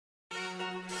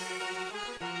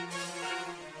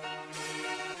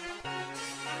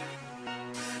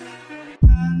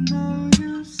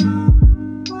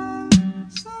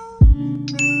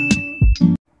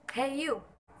Hey you.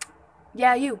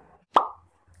 Yeah, you.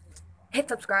 Hit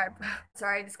subscribe.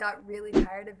 Sorry, I just got really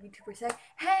tired of YouTubers saying,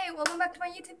 hey, welcome back to my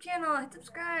YouTube channel, hit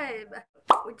subscribe.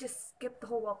 We just skipped the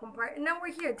whole welcome part, and now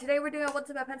we're here. Today we're doing a What's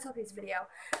in My Pencil Case video.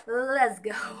 Let's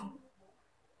go.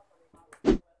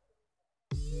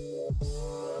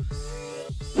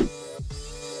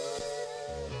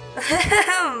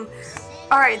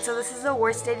 Alright, so this is the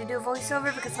worst day to do a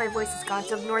voiceover because my voice is gone,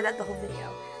 so ignore that the whole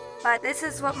video. But this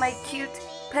is what my cute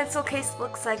pencil case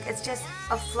looks like. It's just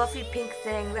a fluffy pink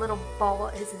thing. The little ball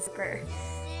is his zipper.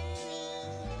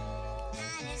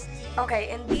 Okay,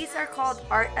 and these are called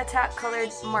Art Attack colored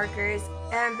markers,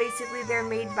 and basically they're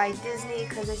made by Disney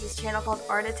because there's this channel called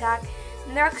Art Attack,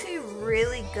 and they're actually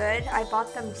really good. I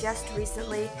bought them just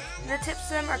recently, and the tips of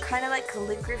them are kind of like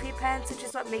calligraphy pens, which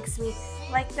is what makes me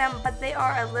like them, but they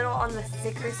are a little on the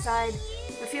thicker side.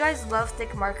 If you guys love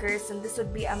thick markers, then this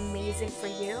would be amazing for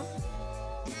you.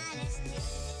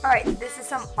 Alright, this is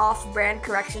some off-brand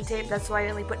correction tape. That's why I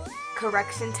only put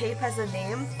correction tape as a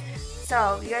name.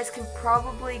 So, you guys can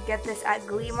probably get this at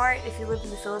Glee Mart if you live in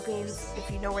the Philippines, if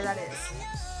you know where that is.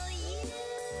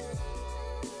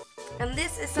 And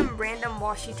this is some random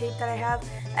washi tape that I have.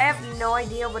 I have no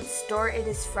idea what store it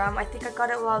is from. I think I got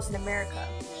it while I was in America.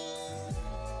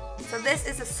 So this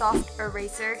is a soft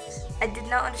eraser. I did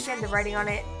not understand the writing on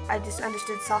it. I just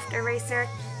understood soft eraser.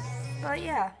 But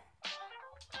yeah.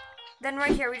 Then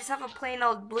right here we just have a plain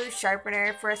old blue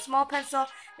sharpener for a small pencil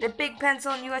and a big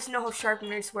pencil, and you guys know how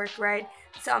sharpeners work, right?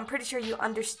 So I'm pretty sure you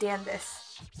understand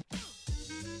this.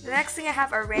 The next thing I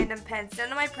have are random pens. None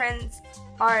of my pens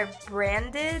are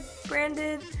branded,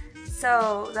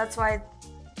 so that's why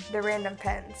they're random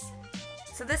pens.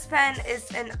 So this pen is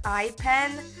an eye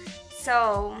pen,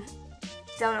 so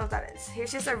don't know what that is.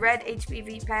 Here's just a red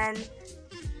HBV pen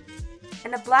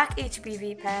and a black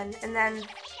HBV pen, and then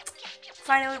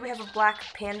finally we have a black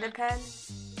panda pen.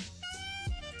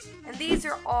 And these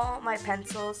are all my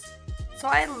pencils. So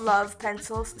I love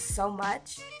pencils so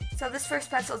much. So this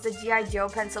first pencil is a G.I. Joe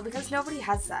pencil because nobody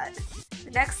has that. The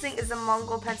next thing is a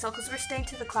Mongol pencil because we're staying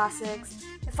to the classics.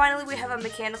 And finally we have a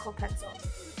mechanical pencil.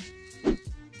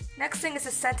 Next thing is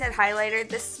a scented highlighter.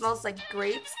 This smells like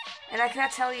grapes. And I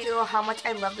cannot tell you how much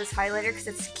I love this highlighter because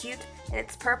it's cute and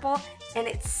it's purple and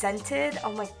it's scented.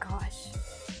 Oh my gosh.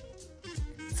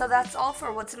 So that's all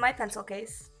for What's in My Pencil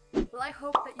Case. Well, I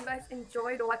hope that you guys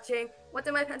enjoyed watching What's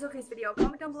in My Pencil Case video.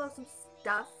 Comment down below some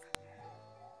stuff.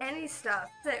 Any stuff.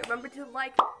 That's it. Remember to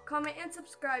like, comment, and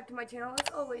subscribe to my channel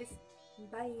as always.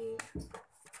 Bye.